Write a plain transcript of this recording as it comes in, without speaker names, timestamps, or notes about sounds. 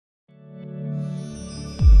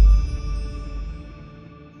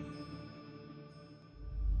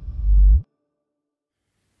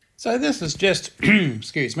So this is just,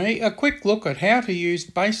 excuse me, a quick look at how to use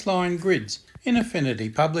baseline grids in Affinity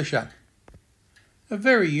Publisher. A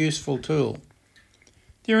very useful tool.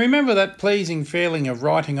 Do you remember that pleasing feeling of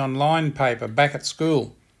writing on line paper back at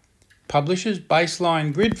school? Publisher's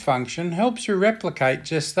baseline grid function helps you replicate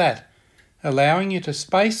just that, allowing you to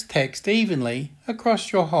space text evenly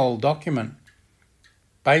across your whole document.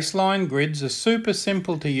 Baseline grids are super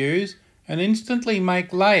simple to use and instantly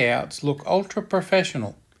make layouts look ultra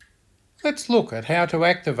professional. Let's look at how to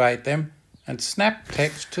activate them and snap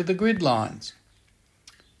text to the grid lines.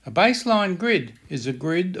 A baseline grid is a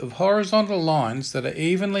grid of horizontal lines that are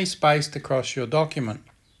evenly spaced across your document.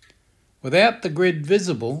 Without the grid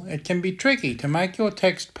visible, it can be tricky to make your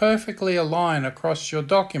text perfectly align across your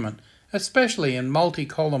document, especially in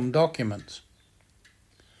multi-column documents.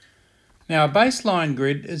 Now, a baseline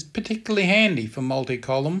grid is particularly handy for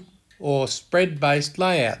multi-column or spread-based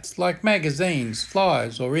layouts like magazines,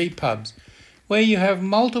 flyers or EPUBs, where you have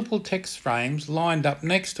multiple text frames lined up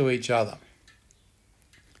next to each other.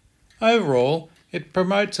 Overall, it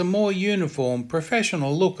promotes a more uniform,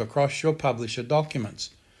 professional look across your publisher documents,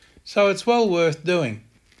 so it's well worth doing.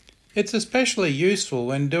 It's especially useful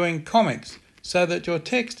when doing comics so that your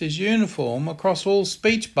text is uniform across all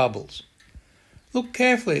speech bubbles. Look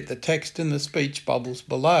carefully at the text in the speech bubbles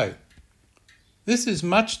below. This is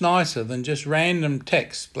much nicer than just random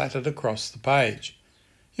text splattered across the page.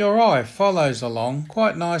 Your eye follows along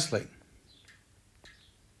quite nicely.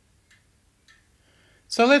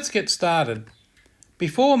 So let's get started.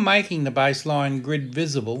 Before making the baseline grid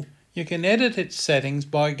visible, you can edit its settings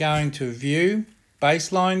by going to View,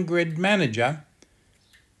 Baseline Grid Manager,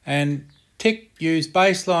 and tick Use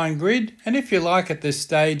Baseline Grid, and if you like at this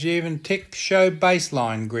stage even tick Show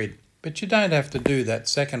Baseline Grid, but you don't have to do that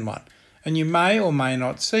second one. And you may or may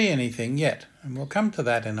not see anything yet, and we'll come to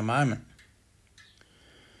that in a moment.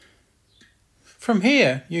 From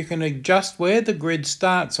here, you can adjust where the grid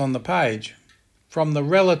starts on the page. From the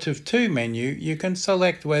Relative To menu, you can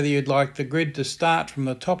select whether you'd like the grid to start from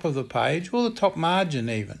the top of the page or the top margin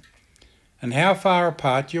even, and how far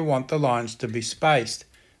apart you want the lines to be spaced.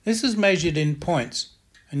 This is measured in points,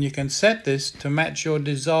 and you can set this to match your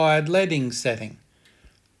desired leading setting.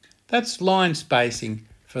 That's line spacing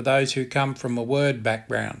for those who come from a Word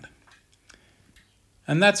background.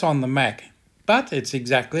 And that's on the Mac, but it's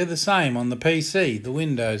exactly the same on the PC, the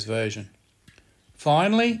Windows version.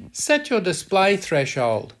 Finally, set your display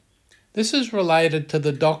threshold. This is related to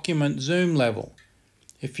the document zoom level.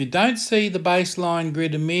 If you don't see the baseline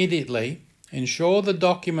grid immediately, ensure the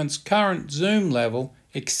document's current zoom level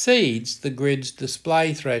exceeds the grid's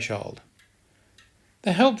display threshold.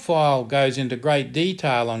 The help file goes into great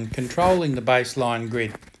detail on controlling the baseline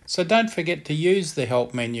grid, so don't forget to use the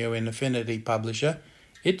help menu in Affinity Publisher.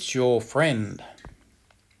 It's your friend.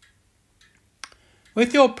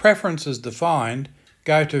 With your preferences defined,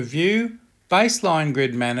 go to View, Baseline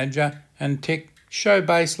Grid Manager and tick Show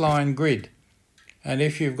Baseline Grid. And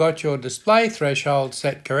if you've got your display threshold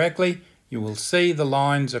set correctly, you will see the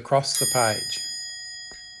lines across the page.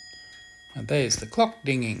 And there's the clock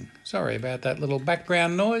dinging. Sorry about that little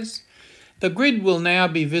background noise. The grid will now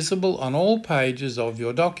be visible on all pages of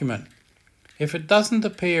your document. If it doesn't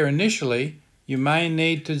appear initially, you may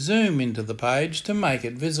need to zoom into the page to make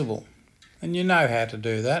it visible. And you know how to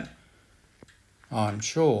do that, I'm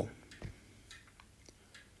sure.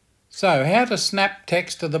 So, how to snap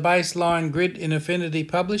text to the baseline grid in Affinity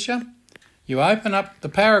Publisher? You open up the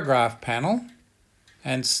paragraph panel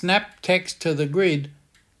and snap text to the grid.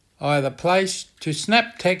 Either place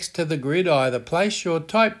your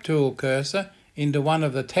type tool cursor into one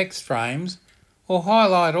of the text frames or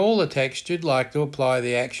highlight all the text you'd like to apply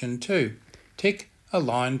the action to. Tick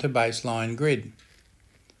Align to Baseline Grid.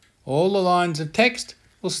 All the lines of text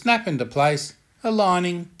will snap into place,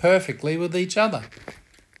 aligning perfectly with each other.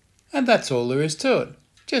 And that's all there is to it.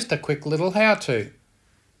 Just a quick little how-to.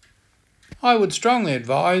 I would strongly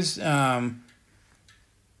advise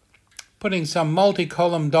putting some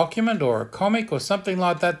multi-column document or a comic or something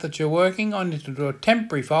like that you're working on into a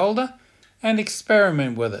temporary folder and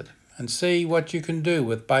experiment with it and see what you can do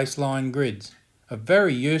with baseline grids. A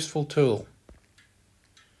very useful tool.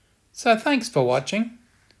 So thanks for watching.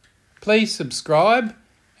 Please subscribe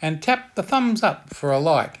and tap the thumbs up for a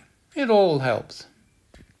like. It all helps.